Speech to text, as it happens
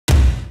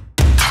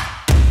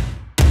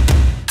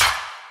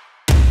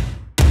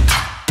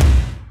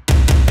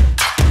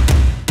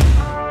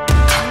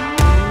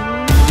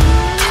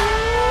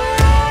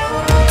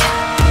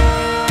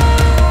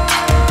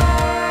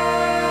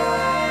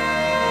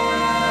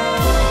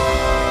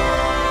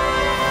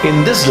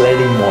In this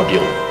leading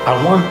module,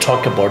 I want to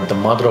talk about the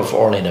mother of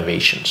all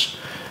innovations,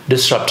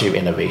 disruptive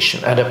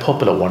innovation, and a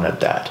popular one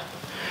at that.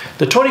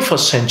 The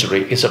 21st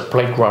century is a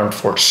playground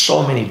for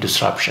so many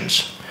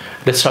disruptions,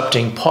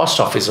 disrupting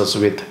post offices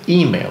with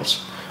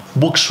emails,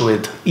 books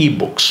with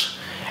e-books,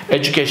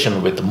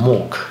 education with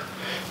MOOC,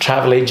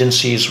 travel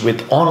agencies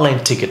with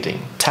online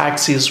ticketing,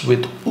 taxis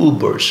with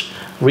Ubers,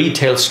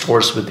 retail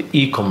stores with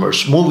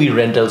e-commerce, movie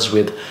rentals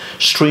with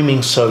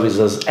streaming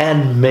services,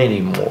 and many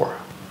more.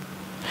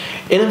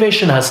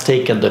 Innovation has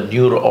taken the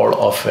new role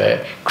of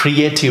a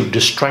creative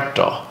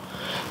distractor,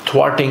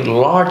 thwarting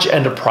large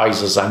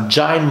enterprises and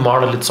giant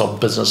monoliths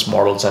of business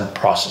models and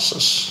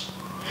processes.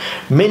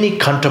 Many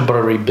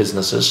contemporary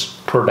businesses,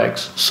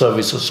 products,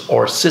 services,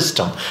 or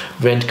systems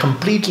went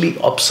completely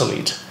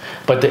obsolete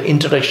by the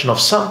introduction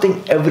of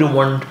something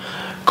everyone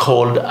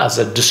called as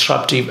a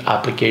disruptive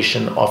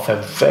application of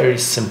a very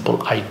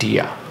simple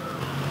idea.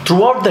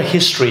 Throughout the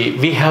history,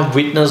 we have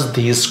witnessed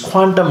these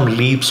quantum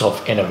leaps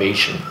of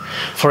innovation.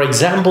 For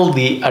example,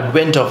 the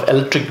advent of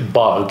electric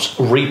bulbs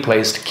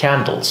replaced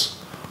candles,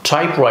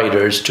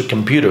 typewriters to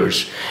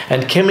computers,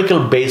 and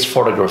chemical-based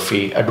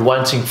photography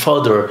advancing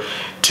further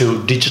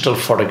to digital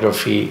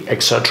photography,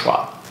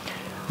 etc.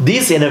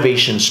 These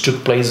innovations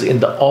took place in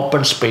the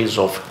open space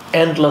of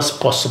endless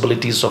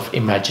possibilities of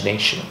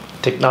imagination,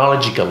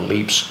 technological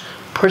leaps,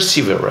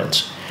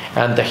 perseverance,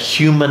 and the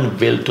human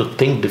will to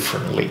think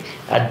differently,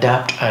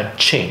 adapt, and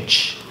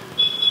change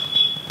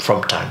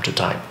from time to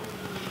time.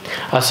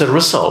 As a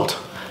result,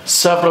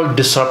 several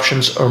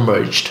disruptions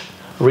emerged,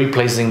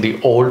 replacing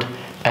the old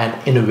and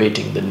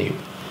innovating the new.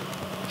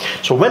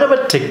 So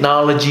whenever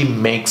technology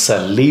makes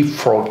a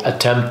leapfrog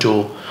attempt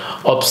to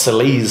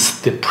obsolete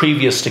the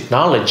previous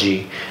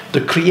technology,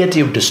 the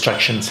creative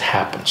destruction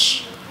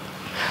happens.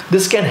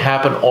 This can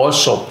happen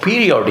also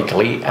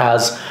periodically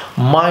as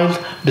mild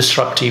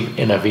disruptive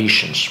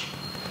innovations.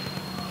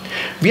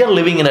 We are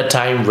living in a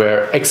time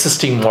where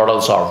existing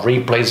models are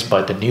replaced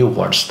by the new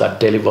ones that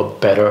deliver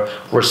better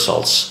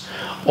results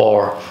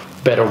or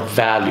better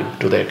value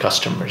to their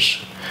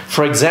customers.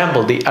 For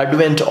example, the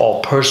advent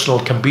of personal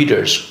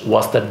computers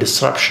was the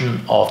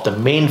disruption of the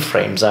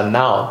mainframes, and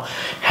now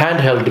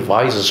handheld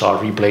devices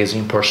are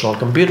replacing personal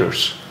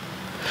computers.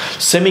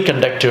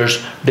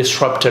 Semiconductors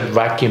disrupted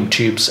vacuum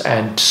tubes,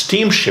 and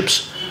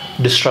steamships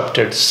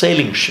disrupted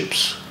sailing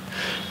ships.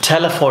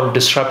 Telephone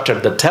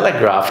disrupted the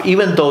telegraph,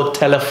 even though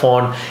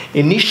telephone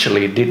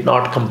initially did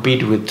not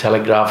compete with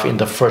telegraph in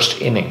the first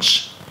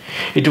innings.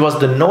 It was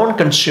the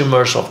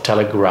non-consumers of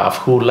telegraph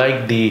who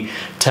liked the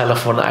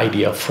telephone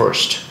idea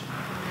first.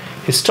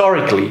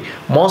 Historically,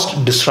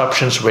 most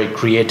disruptions were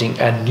creating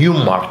a new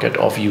market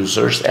of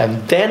users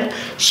and then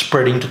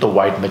spreading to the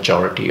wide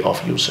majority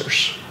of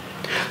users.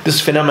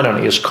 This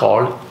phenomenon is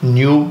called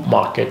new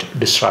market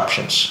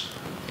disruptions.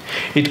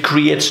 It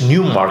creates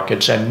new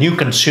markets and new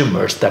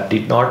consumers that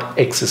did not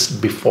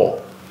exist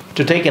before.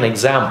 To take an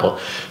example,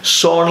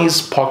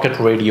 Sony's pocket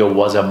radio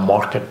was a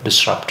market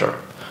disruptor.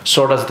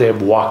 So does their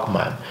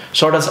Walkman.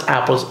 So does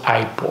Apple's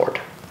iPod.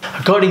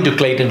 According to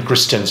Clayton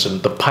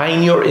Christensen, the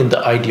pioneer in the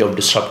idea of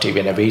disruptive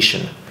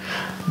innovation,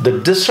 the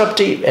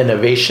disruptive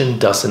innovation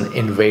doesn't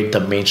invade the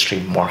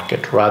mainstream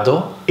market.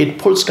 Rather, it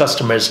pulls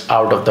customers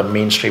out of the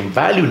mainstream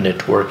value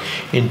network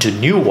into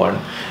new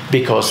one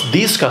because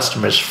these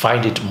customers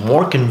find it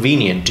more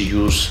convenient to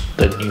use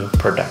the new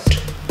product.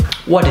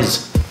 What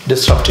is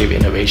disruptive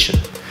innovation?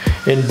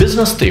 In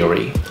business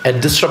theory, a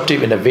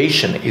disruptive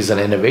innovation is an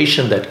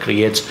innovation that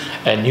creates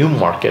a new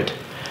market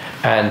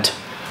and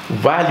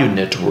value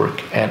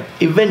network and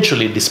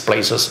eventually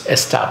displaces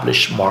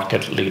established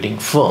market-leading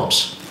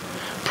firms,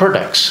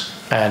 products,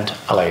 and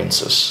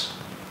alliances.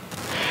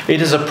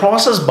 It is a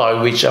process by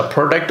which a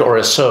product or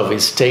a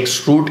service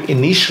takes root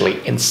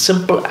initially in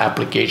simple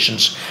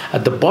applications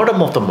at the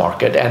bottom of the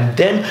market and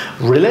then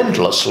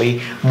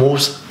relentlessly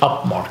moves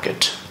up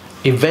market,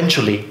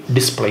 eventually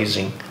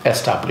displacing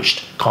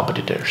established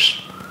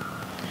competitors.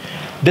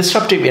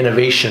 Disruptive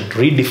innovation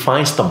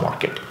redefines the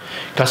market,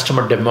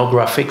 customer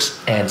demographics,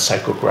 and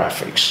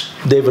psychographics.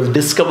 They will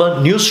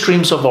discover new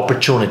streams of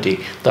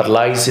opportunity that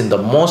lies in the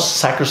most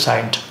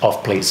sacrosanct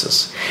of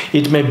places.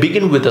 It may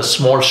begin with a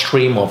small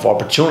stream of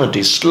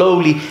opportunity,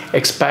 slowly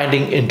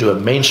expanding into a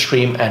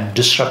mainstream and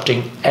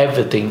disrupting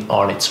everything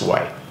on its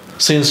way.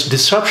 Since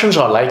disruptions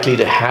are likely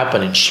to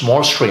happen in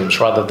small streams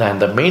rather than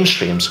the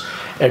mainstreams,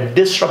 a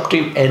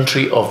disruptive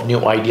entry of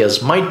new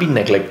ideas might be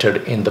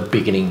neglected in the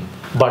beginning.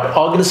 But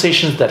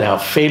organizations that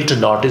have failed to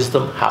notice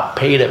them have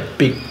paid a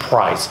big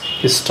price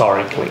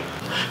historically.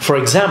 For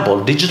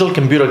example, Digital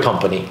Computer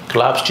Company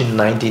collapsed in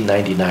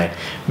 1999,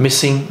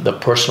 missing the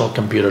personal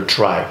computer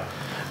drive,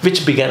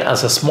 which began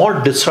as a small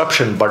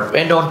disruption but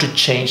went on to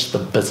change the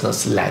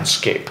business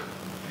landscape.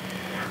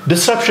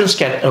 Disruptions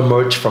can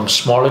emerge from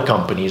smaller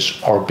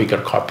companies or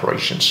bigger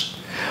corporations.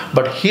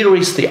 But here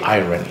is the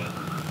irony.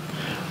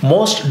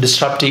 Most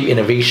disruptive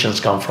innovations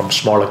come from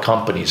smaller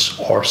companies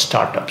or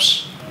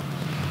startups.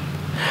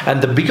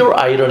 And the bigger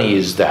irony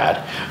is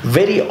that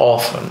very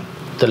often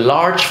the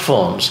large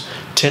firms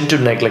tend to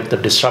neglect the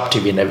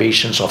disruptive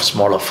innovations of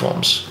smaller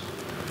firms.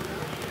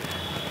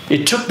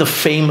 It took the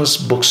famous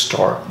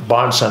bookstore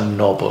Barnes and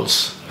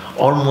Noble's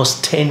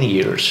almost 10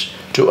 years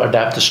to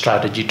adapt the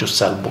strategy to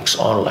sell books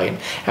online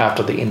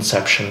after the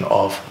inception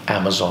of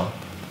Amazon.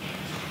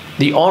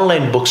 The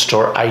online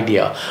bookstore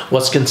idea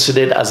was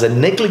considered as a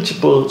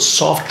negligible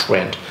soft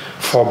trend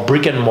for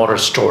brick and mortar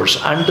stores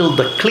until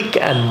the click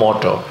and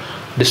mortar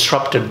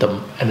disrupted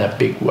them in a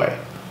big way.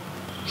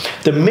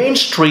 The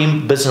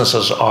mainstream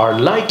businesses are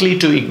likely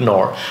to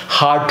ignore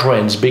hard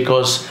trends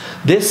because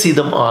they see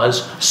them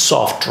as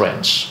soft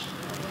trends.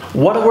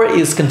 Whatever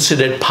is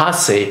considered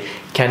passé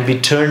can be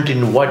turned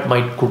in what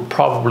could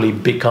probably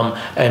become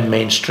a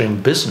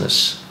mainstream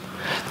business.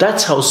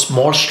 That's how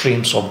small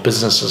streams of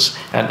businesses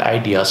and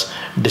ideas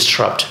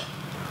disrupt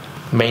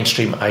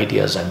mainstream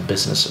ideas and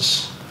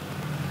businesses.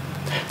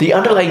 The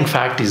underlying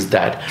fact is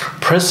that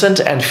present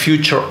and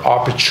future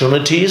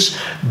opportunities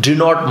do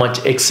not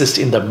much exist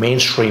in the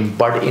mainstream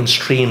but in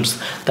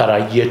streams that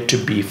are yet to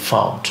be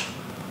found.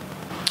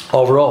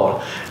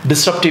 Overall,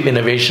 disruptive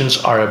innovations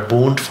are a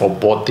boon for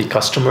both the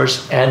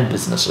customers and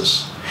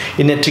businesses.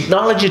 In a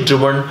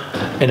technology-driven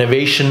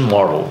innovation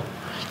model,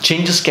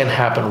 changes can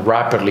happen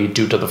rapidly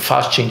due to the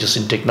fast changes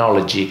in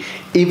technology,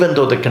 even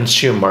though the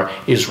consumer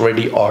is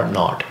ready or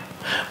not.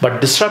 But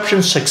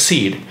disruptions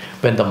succeed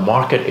when the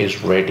market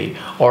is ready,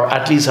 or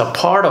at least a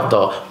part of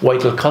the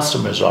vital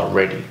customers are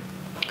ready.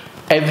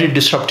 Every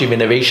disruptive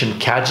innovation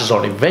catches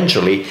on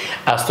eventually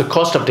as the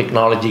cost of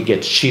technology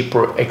gets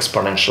cheaper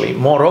exponentially.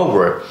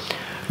 Moreover,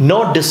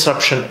 no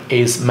disruption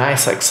is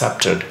mass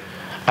accepted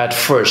at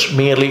first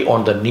merely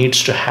on the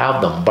needs to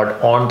have them,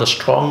 but on the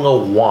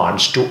stronger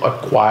wants to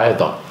acquire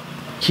them.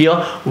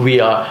 Here we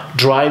are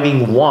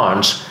driving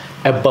wants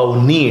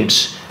above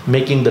needs,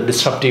 making the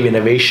disruptive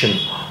innovation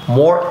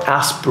more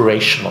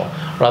aspirational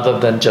rather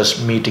than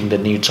just meeting the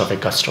needs of a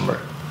customer.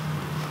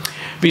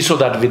 We saw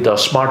that with the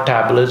smart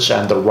tablets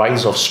and the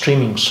rise of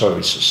streaming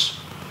services.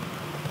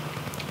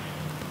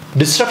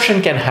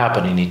 Disruption can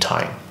happen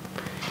anytime.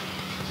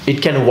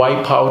 It can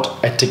wipe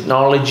out a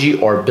technology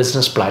or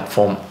business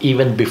platform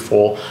even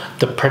before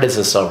the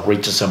predecessor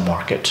reaches a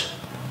market.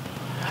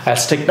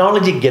 As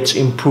technology gets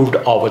improved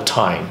over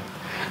time,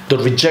 the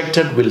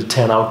rejected will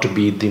turn out to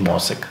be the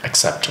most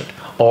accepted,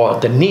 or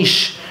the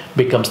niche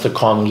becomes the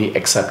commonly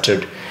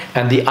accepted,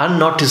 and the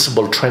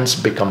unnoticeable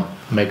trends become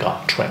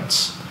mega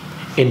trends.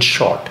 In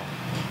short,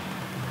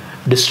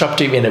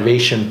 disruptive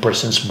innovation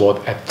presents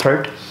both a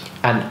threat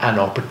and an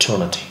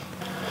opportunity.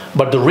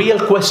 But the real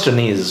question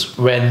is,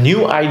 when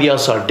new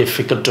ideas are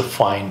difficult to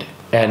find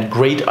and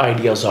great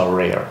ideas are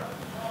rare,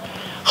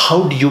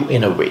 how do you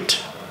innovate?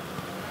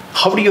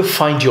 How do you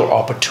find your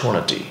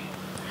opportunity?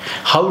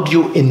 How do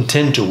you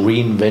intend to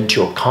reinvent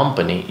your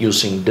company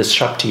using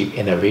disruptive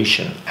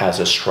innovation as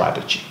a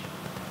strategy?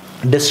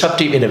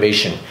 Disruptive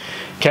innovation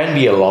can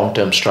be a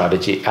long-term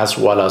strategy as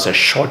well as a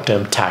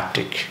short-term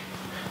tactic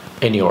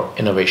in your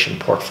innovation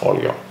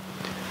portfolio.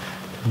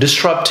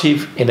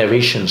 Disruptive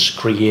innovations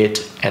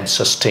create and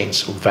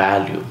sustains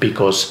value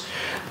because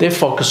they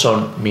focus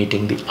on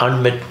meeting the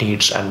unmet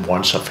needs and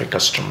wants of a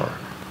customer.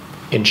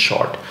 In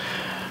short,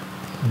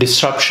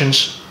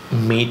 disruptions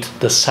meet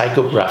the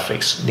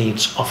psychographics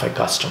needs of a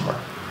customer.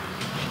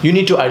 You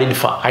need to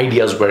identify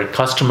ideas where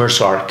customers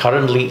are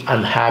currently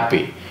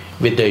unhappy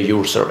with their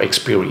user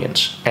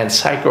experience and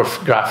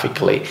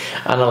psychographically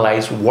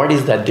analyze what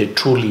is that they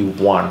truly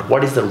want,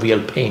 what is the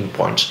real pain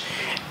points,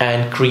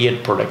 and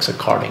create products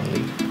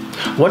accordingly.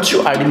 Once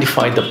you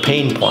identify the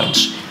pain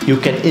points, you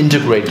can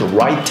integrate the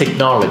right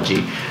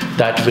technology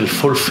that will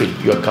fulfill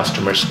your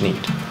customer's need.